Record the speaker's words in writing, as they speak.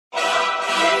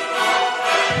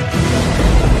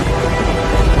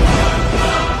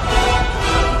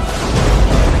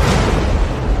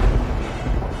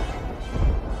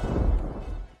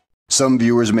Some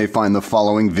viewers may find the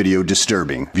following video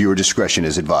disturbing. Viewer discretion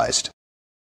is advised.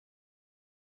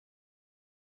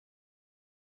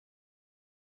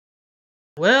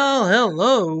 Well,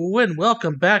 hello and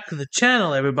welcome back to the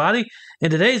channel, everybody. In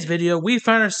today's video, we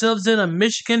find ourselves in a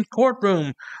Michigan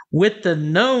courtroom with the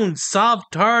known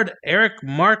Sovtard Eric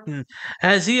Martin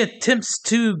as he attempts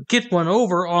to get one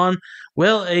over on,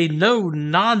 well, a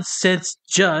no-nonsense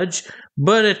judge,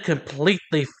 but it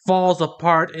completely falls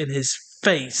apart in his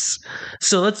face.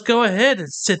 So let's go ahead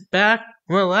and sit back,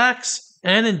 relax,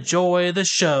 and enjoy the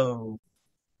show.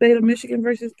 State of Michigan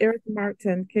versus Eric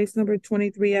Martin, case number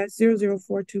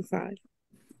 23-00425.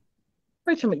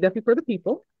 Rachel McDuffie for the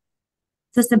people.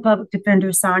 Assistant Public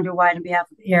Defender Sandra White on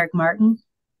behalf of Eric Martin.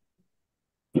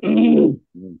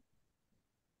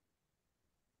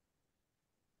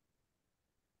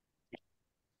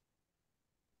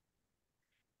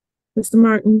 Mr.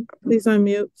 Martin, please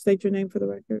unmute. State your name for the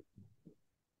record.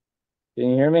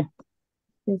 Can you hear me?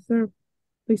 Yes, sir.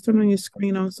 Please turn on your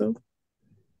screen also.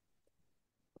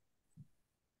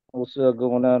 What's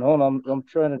going on? Hold on, I'm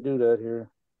trying to do that here.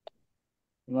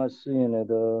 I'm not seeing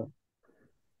it. Okay,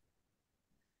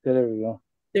 there we go.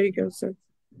 There you go, sir.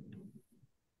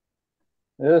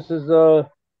 This is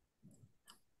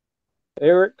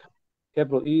Eric,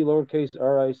 capital E, lowercase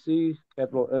R-I-C,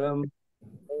 capital M,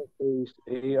 lowercase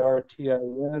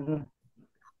A-R-T-I-N,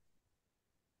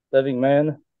 living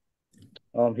man,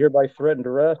 hereby threatened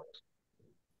arrest,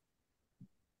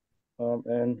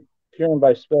 and appearing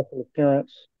by special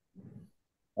appearance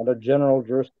on a general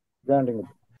jurisdiction granting.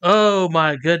 Oh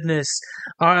my goodness.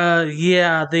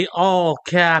 Yeah, the all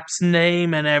caps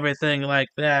name and everything like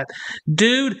that.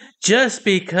 Dude, just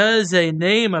because a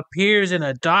name appears in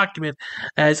a document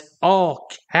as all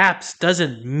caps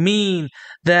doesn't mean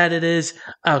that it is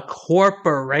a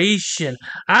corporation.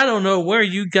 I don't know where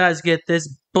you guys get this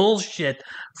bullshit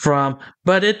from,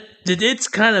 but it's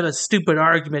kind of a stupid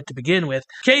argument to begin with.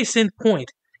 Case in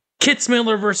point,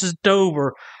 Kitzmiller versus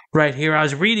Dover. Right here, I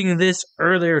was reading this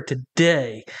earlier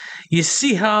today. You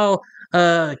see how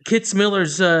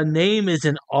Kitzmiller's name is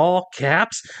in all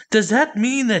caps? Does that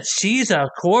mean that she's a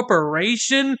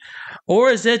corporation? Or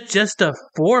is it just a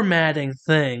formatting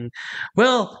thing?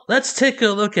 Well, let's take a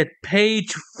look at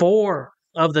page 4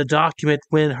 of the document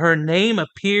when her name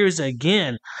appears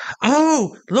again.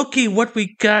 Oh, looky what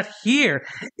we got here.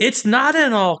 It's not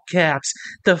in all caps.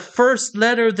 The first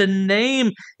letter of the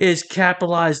name is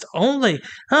capitalized only.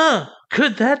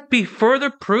 Could that be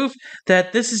further proof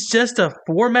that this is just a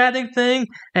formatting thing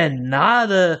and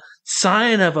not a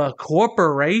sign of a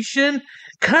corporation?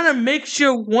 Kind of makes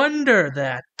you wonder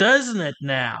that, doesn't it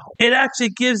now? It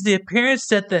actually gives the appearance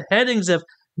that the headings of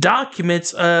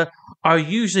documents are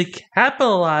usually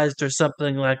capitalized or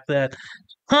something like that.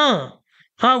 I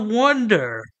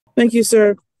wonder. Thank you,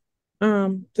 sir.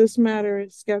 This matter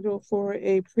is scheduled for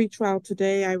a pretrial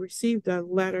today. I received a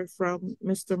letter from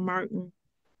Mr. Martin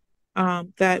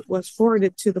that was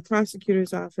forwarded to the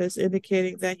prosecutor's office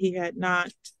indicating that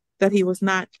he was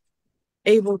not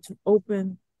able to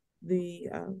open the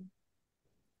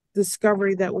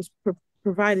discovery that was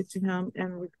provided to him,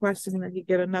 and requesting that he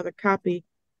get another copy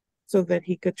so that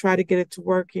he could try to get it to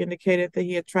work. He indicated that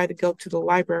he had tried to go to the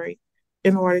library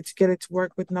in order to get it to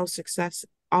work with no success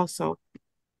also.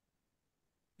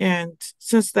 And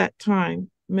since that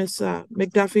time, Ms.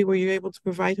 McDuffie, were you able to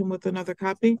provide him with another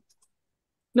copy?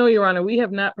 No, Your Honor, we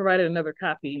have not provided another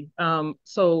copy.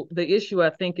 So the issue, I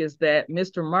think, is that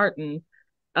Mr. Martin,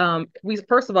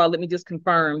 first of all, let me just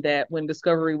confirm that when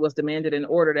discovery was demanded and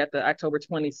ordered at the October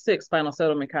 26th final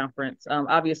settlement conference,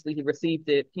 obviously he received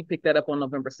it. He picked that up on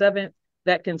November 7th.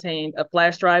 That contained a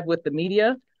flash drive with the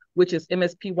media, which is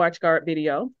MSP WatchGuard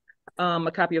video,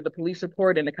 a copy of the police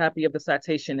report, and a copy of the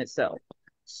citation itself.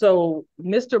 So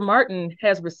Mr. Martin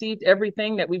has received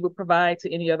everything that we would provide to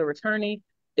any other attorney,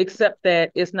 except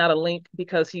that it's not a link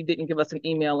because he didn't give us an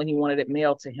email and he wanted it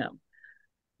mailed to him.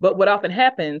 But what often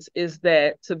happens is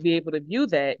that to be able to view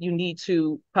that, you need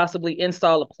to possibly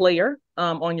install a player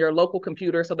on your local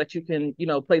computer so that you can,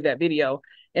 play that video.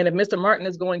 And if Mr. Martin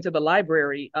is going to the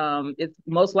library, it's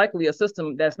most likely a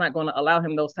system that's not going to allow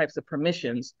him those types of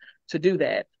permissions to do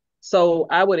that. So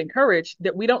I would encourage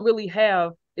that we don't really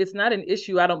have, it's not an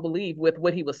issue, I don't believe, with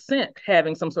what he was sent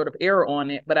having some sort of error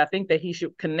on it, but I think that he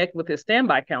should connect with his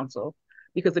standby counsel,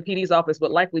 because the PD's office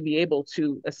would likely be able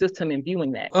to assist him in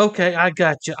viewing that. Okay, I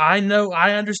got you. I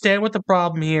understand what the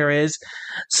problem here is.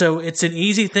 So it's an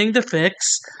easy thing to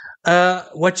fix.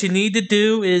 What you need to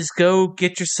do is go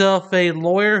get yourself a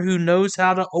lawyer who knows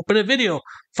how to open a video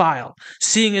file,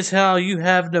 seeing as how you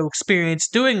have no experience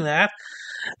doing that.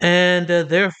 And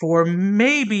therefore,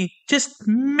 maybe, just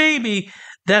maybe,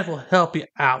 that will help you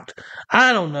out.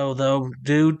 I don't know though,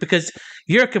 dude, because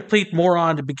you're a complete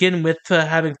moron to begin with,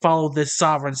 having followed this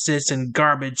sovereign citizen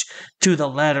garbage to the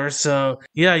letter. So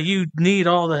yeah, you need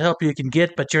all the help you can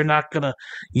get, but you're not gonna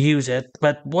use it.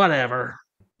 But whatever.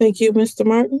 Thank you, Mr.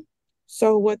 Martin.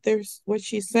 So what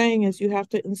she's saying is you have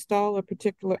to install a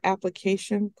particular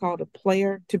application called a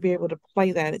player to be able to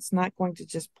play that. It's not going to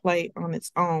just play on its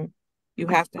own. You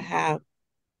have to have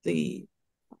the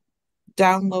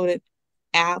downloaded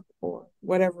app or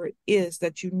whatever it is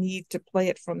that you need to play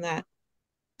it from that.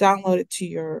 Download it to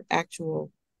your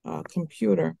actual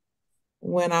computer.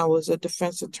 When I was a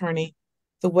defense attorney,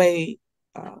 the way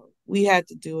we had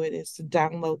to do it is to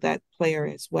download that player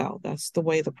as well. That's the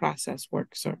way the process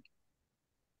works, sir.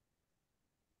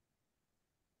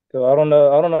 So I don't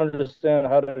know. I don't understand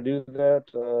how to do that.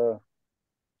 So,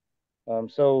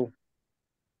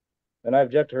 and I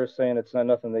object to her saying it's not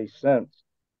nothing they sent.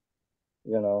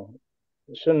 You know,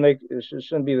 it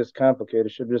shouldn't be this complicated.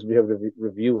 It should just be able to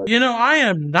review it. You know, I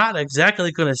am not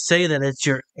exactly going to say that it's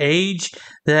your age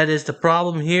that is the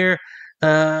problem here,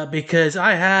 because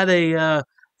I had a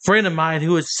friend of mine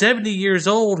who was 70 years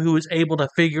old who was able to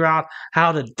figure out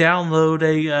how to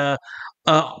download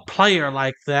a player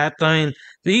like that. I mean,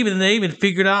 they even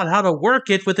figured out how to work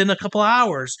it within a couple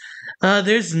hours.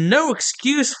 There's no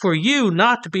excuse for you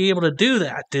not to be able to do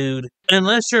that, dude.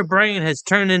 Unless your brain has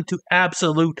turned into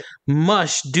absolute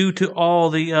mush due to all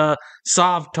the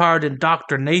Sovtard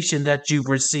indoctrination that you've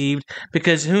received,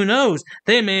 because who knows,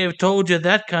 they may have told you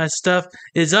that kind of stuff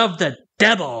is of the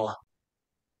devil.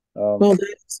 Well,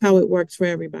 that's how it works for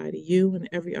everybody, you and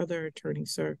every other attorney,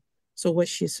 sir. So what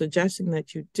she's suggesting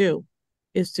that you do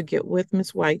is to get with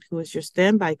Ms. White, who is your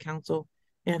standby counsel,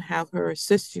 and have her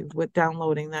assist you with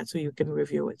downloading that so you can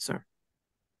review it, sir.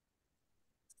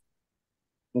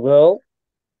 Well,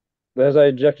 as I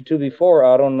objected to before,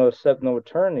 I don't accept no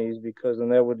attorneys because then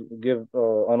that would give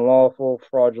unlawful,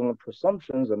 fraudulent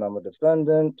presumptions, and I'm a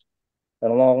defendant,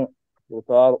 and along with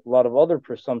a lot of other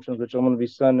presumptions, which I'm going to be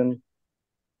sending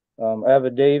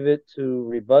affidavit to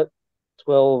rebut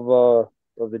 12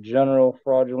 of the general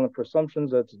fraudulent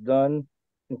presumptions that's done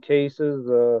in cases.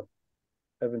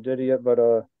 Haven't did it yet, but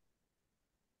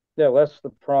yeah, that's the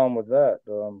problem with that.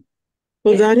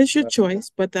 Well, that is your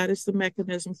choice, but that is the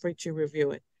mechanism for you to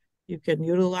review it. You can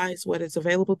utilize what is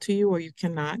available to you or you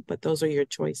cannot, but those are your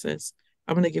choices.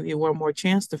 I'm going to give you one more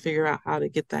chance to figure out how to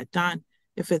get that done.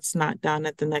 If it's not done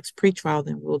at the next pretrial,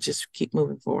 then we'll just keep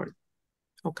moving forward.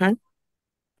 Okay?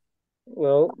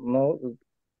 Well, no,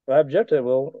 I object to it.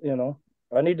 Well,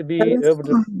 I need to be able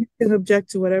to. You can object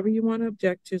to whatever you want to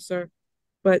object to, sir,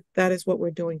 but that is what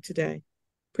we're doing today.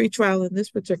 Pretrial in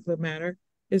this particular matter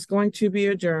is going to be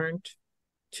adjourned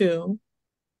to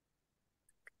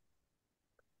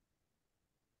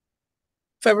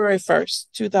February 1st,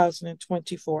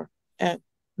 2024 at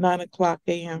 9 o'clock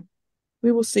a.m.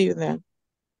 We will see you then.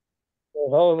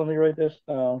 Well, let me write this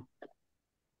down.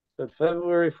 So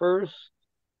February 1st.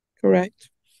 Correct.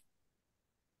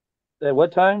 At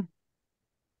what time?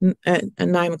 At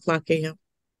 9 o'clock a.m.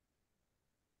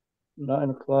 9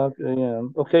 o'clock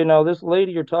a.m. Okay, now this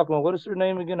lady you're talking about, what is her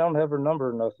name again? I don't have her number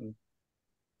or nothing.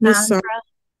 Miss Sandra,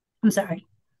 I'm sorry,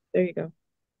 there you go.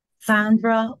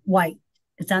 Sandra White.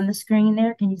 It's on the screen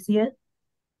there. Can you see it?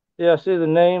 Yeah, I see the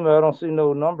name. I don't see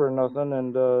no number or nothing.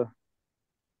 And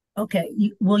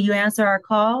Okay. Will you answer our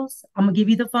calls? I'm gonna give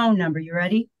you the phone number. You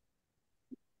ready?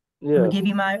 I'm yeah, gonna give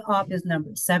you my office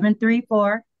number,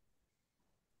 734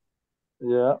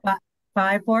 yeah,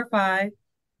 545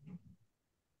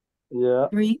 yeah.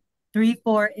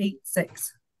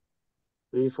 3486.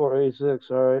 3486.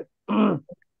 All right.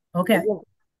 Okay. I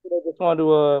just wanted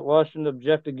to Washington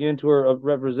object again to her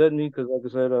representing me because, like I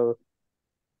said,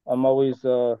 I'm always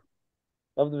of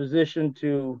the position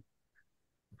to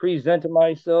present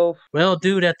myself. Well,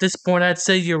 dude, at this point, I'd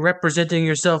say you're representing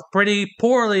yourself pretty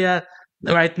poorly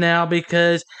right now,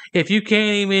 because if you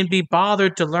can't even be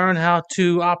bothered to learn how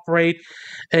to operate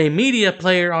a media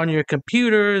player on your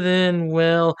computer, then,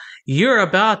 well, you're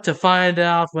about to find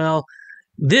out, well,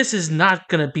 this is not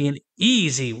going to be an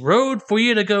easy road for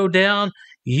you to go down.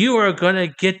 You are going to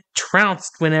get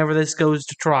trounced whenever this goes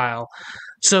to trial.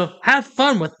 So have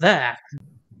fun with that.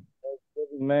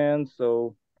 Man,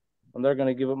 so I'm not going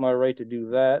to give up my right to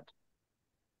do that.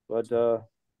 But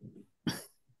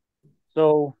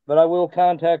but I will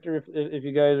contact her if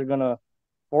you guys are going to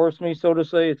force me, so to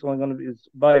say. It's only going to be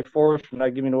by force, and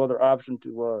not give me no other option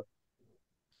to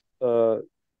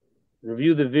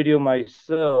review the video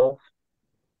myself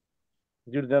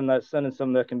due to them not sending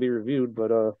something that can be reviewed.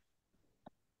 But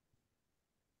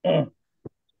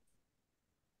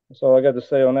That's all I got to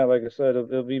say on that. Like I said,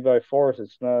 it'll be by force.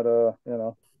 It's not, you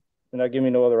know, you're not giving me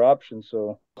no other option.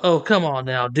 So. Oh, come on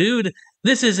now, dude.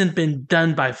 This hasn't been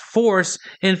done by force.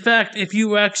 In fact, if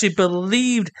you actually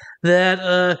believed that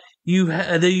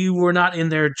that you were not in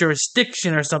their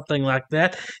jurisdiction or something like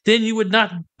that, then you would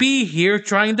not be here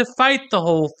trying to fight the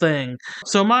whole thing.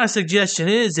 So my suggestion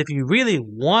is, if you really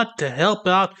want to help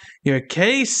out your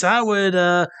case, I would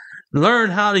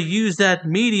learn how to use that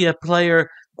media player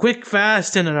quick,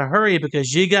 fast, and in a hurry,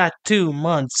 because you got 2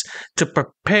 months to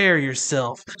prepare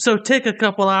yourself. So take a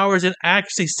couple hours and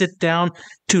actually sit down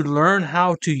to learn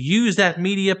how to use that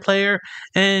media player,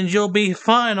 and you'll be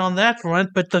fine on that front.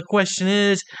 But the question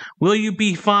is, will you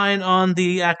be fine on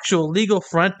the actual legal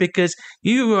front? Because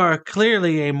you are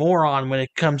clearly a moron when it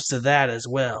comes to that as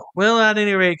well. Well, at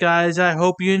any rate, guys, I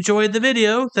hope you enjoyed the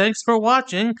video. Thanks for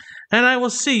watching, and I will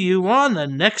see you on the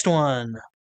next one.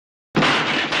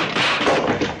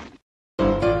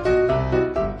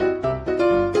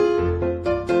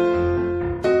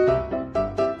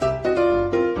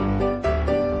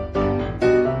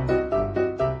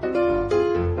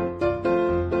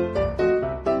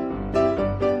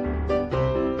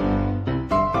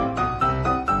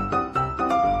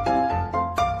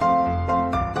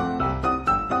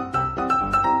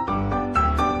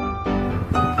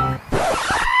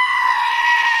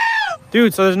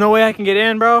 Dude, so there's no way I can get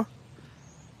in, bro?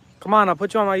 Come on, I'll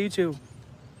put you on my YouTube.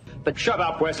 But shut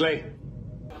up, Wesley.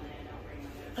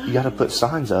 You gotta put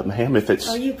signs up, ma'am, if it's...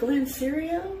 Are you Glenn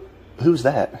Serio? Who's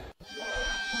that?